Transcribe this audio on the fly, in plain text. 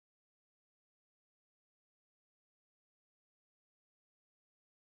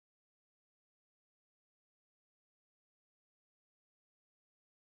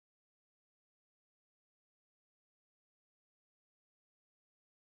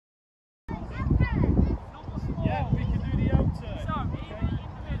Yeah, we can do the out turn. So, even in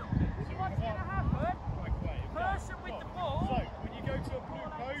the middle. So what's going to happen? Person with the ball. So, when you go to a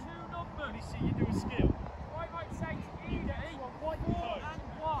blue cone, two numbers. when you see you do a skill. I might say to Edie, 4 and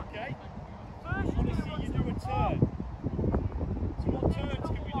 1. Okay. First I want to see you do a turn. So what turns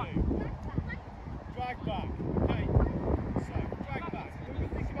can we do? Drag back. Okay. So, drag back. When we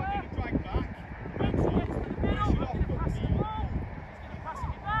think about doing a drag back, Once he gets to the middle, should he's have going to got pass the the ball. He's going to pass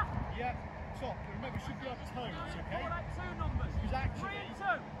it back. yeah, top. Remember, should be on toes, okay? All like 2 numbers. Because 3 actually, and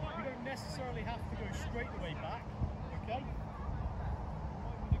 2. we don't necessarily have to go straight the way back, okay?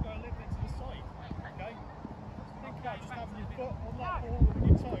 We're going to go a little bit to the side, okay? Think about just having your foot on that ball with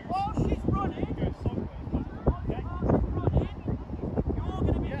your toes. While she's running, Go sideways, okay? while she's running, you're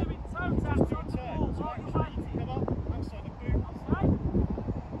going to be doing toe taps Do a on the turn. ball So while you're actually, waiting. come up outside the boot. Okay?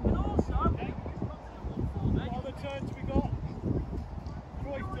 And also, Okay. What other turns we got?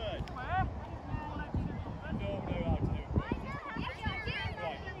 Right turn. where? No, how to do it.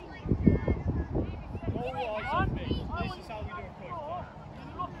 All eyes on me. This is how we do a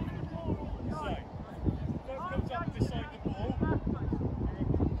right turn. So, foot comes up beside the ball.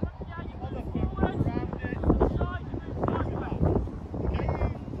 Other foot goes round it. Okay?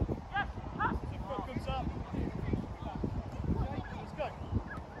 So foot comes up. Okay, let's go.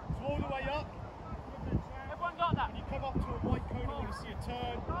 So all the way up. Everyone got that? When you come up to a white cone, I want to see a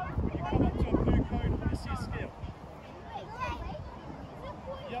turn. When you come up to a blue cone, I want to see a skill.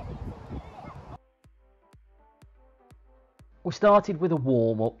 Yep. We started with a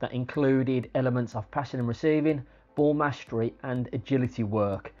warm-up that included elements of passing and receiving, ball mastery and agility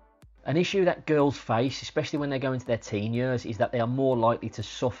work. An issue that girls face, especially when they go into their teen years, is that they are more likely to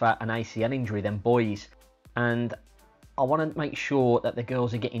suffer an ACL injury than boys. And I want to make sure that the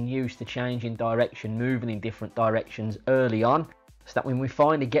girls are getting used to changing direction, moving in different directions early on, so that when we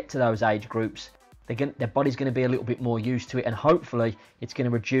finally get to those age groups, their body's going to be a little bit more used to it, and hopefully it's going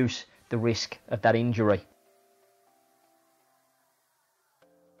to reduce the risk of that injury.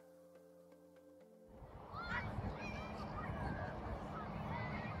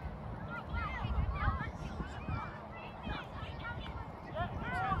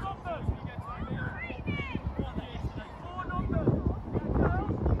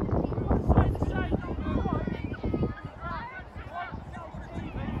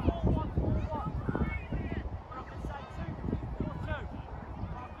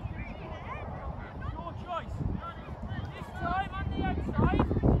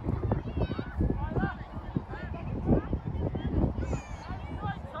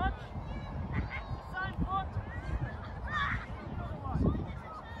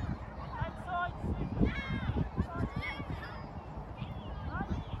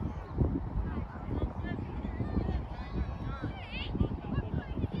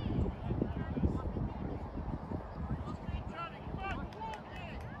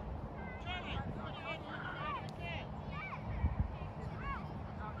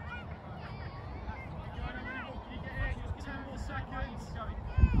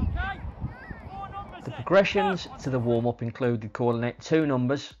 The progressions to the warm-up included calling out 2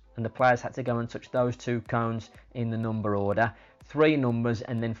 numbers, and the players had to go and touch those 2 cones in the number order, 3 numbers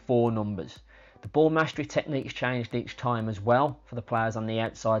and then 4 numbers. The ball mastery techniques changed each time as well, for the players on the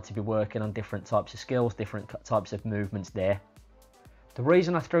outside to be working on different types of skills, different types of movements there. The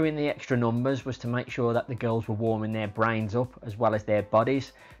reason I threw in the extra numbers was to make sure that the girls were warming their brains up as well as their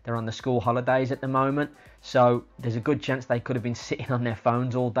bodies. They're on the school holidays at the moment, so there's a good chance they could have been sitting on their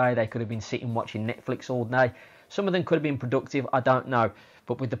phones all day, they could have been sitting watching Netflix all day. Some of them could have been productive, I don't know.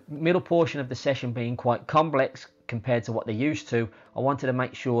 But with the middle portion of the session being quite complex compared to what they're used to, I wanted to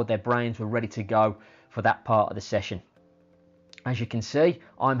make sure their brains were ready to go for that part of the session. As you can see,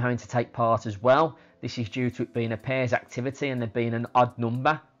 I'm having to take part as well. This is due to it being a pairs activity and there being an odd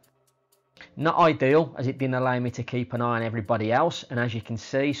number. Not ideal, as it didn't allow me to keep an eye on everybody else, and as you can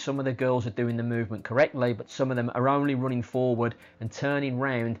see, some of the girls are doing the movement correctly, but some of them are only running forward and turning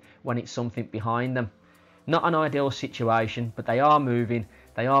round when it's something behind them. Not an ideal situation, but they are moving,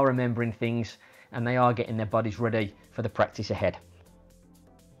 they are remembering things, and they are getting their bodies ready for the practice ahead.